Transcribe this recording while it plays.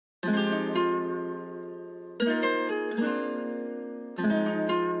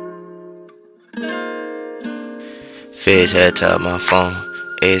Feds had tapped my phone.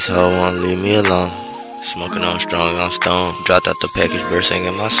 Ex-hoe won't leave me alone. Smoking on strong, on stone. Dropped out the package, bird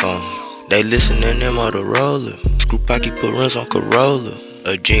singing my song. They listening in Motorolla. Screw pocket, put rims on Corolla.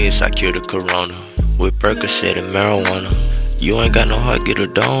 A genius, I cured the corona. With Percocet and marijuana. You ain't got no heart, get a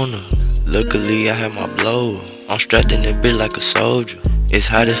donor. Luckily, I had my blower. I'm strapped in that bitch like a soldier. It's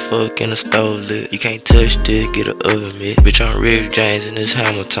hot as fuck in the stove lit. You can't touch this, get an oven mitt. Bitch, I'm Rick James and it's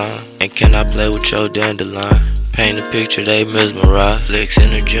hammer time. And can I play with your dandelion? Paint a picture, they mesmerize. Flex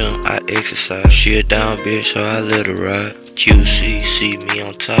in the gym, I exercise. She a down bitch, so I let her ride. QC, see me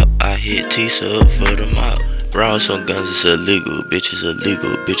on top. I hit Tisa up for the mop. Round some guns, it's illegal. Bitch, it's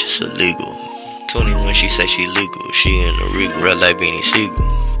illegal, bitch, it's illegal. 21, she say she legal. She in the rig, red like Beanie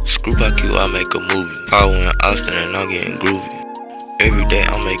Siegel. Screw by Q, I make a movie. Power in Austin and I'm getting groovy. Every day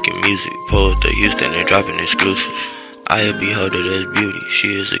I'm making music. Pull up to Houston and dropping exclusives. I a beholder that's beauty.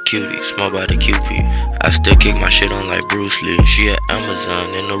 She is a cutie, small by the QP. I still kick my shit on like Bruce Lee. She at Amazon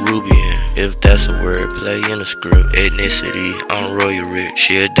in the Rubian. If that's a word, play in the script. Ethnicity, I'm royal rich.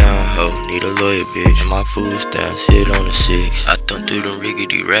 She a down hoe, need a lawyer bitch. And my food stamps hit on the 6. I thumb through them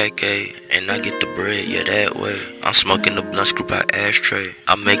riggedy rack A, and I get the bread, yeah that way. I'm smoking the blunt, screw by ashtray.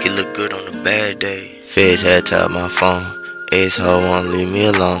 I make it look good on a bad day. Feds had tapped my phone. Ex-hoe won't leave me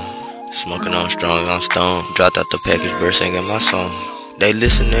alone. Smoking on strong, on stone. Dropped out the package, bird singing my song. They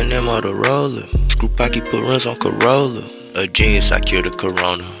listening in Motorolla. Screw pocket, put rims on Corolla. A genius, I cured the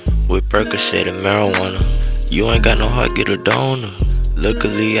corona. With Percocet and marijuana. You ain't got no heart, get a donor.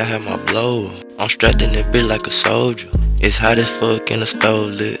 Luckily, I had my blower. I'm strapped in that bitch like a soldier. It's hot as fuck in the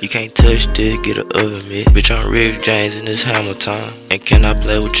stove lit. You can't touch this, get an oven mitt. Bitch, I'm Rick James and it's hammer time. And can I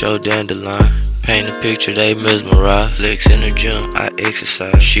play with your dandelion? Paint a picture, they mesmerize. Flex in the gym, I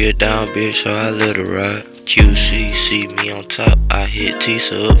exercise. She a down bitch, so I let her ride. QC, see me on top. I hit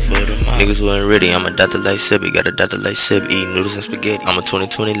Tisa up for the mop. Niggas wasn't ready, I'm a Dr. Light Sippy. Got a Dr. Light Sip, eating noodles and spaghetti. I'm a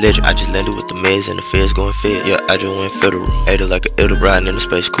 2020 legend, I just landed with the meds and the feds going fed. Yeah, I just went federal. Ate it like a elder riding in the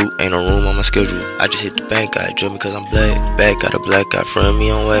space coupe. Ain't no room on my schedule. I just hit the bank, I drill me cause I'm black. Back got a black guy front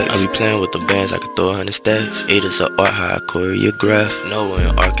me on wax. I be playing with the bands, I could throw 100 stacks. It is a art, how I choreograph. No one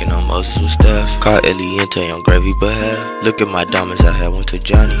arcing on Moses with staff. Call Eliente on gravy but half. Look at my diamonds, I had went to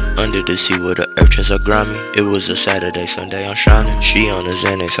Johnny. Under the sea where the urchins are grimy. It was a Saturday, Sunday I'm shining. She on the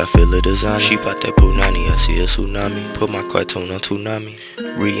Xanax, I feel a design. She bought that Punani, I see a tsunami. Put my cartoon on Toonami.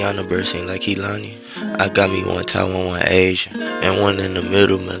 Rihanna bursting like Hilani. I got me one Taiwan, one Asian, and one in the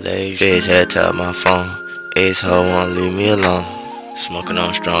middle Malaysia. Feds had tapped my phone. Ex-hoe won't leave me alone. Smoking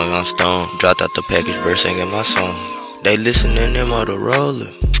on strong, on stone. Dropped out the package, bird singing my song. They listening in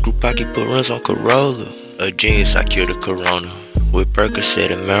Motorolla. Screw pocket, put rims on Corolla. A genius, I cured the corona. With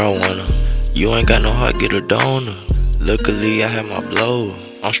Percocet and marijuana. You ain't got no heart, get a donor. Luckily, I had my blower.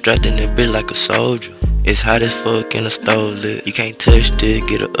 I'm strapped in that bitch like a soldier. It's hot as fuck in the stove lit. You can't touch this,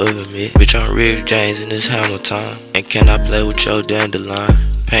 get an oven mitt. Bitch, I'm Rick James and it's hammer time. And can I play with your dandelion?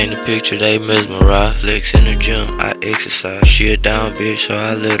 Paint a picture, they mesmerize. Flex in the gym, I exercise. She a down bitch, so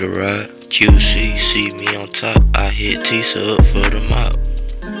I let her ride. QC, see me on top. I hit Tisa up for the mop.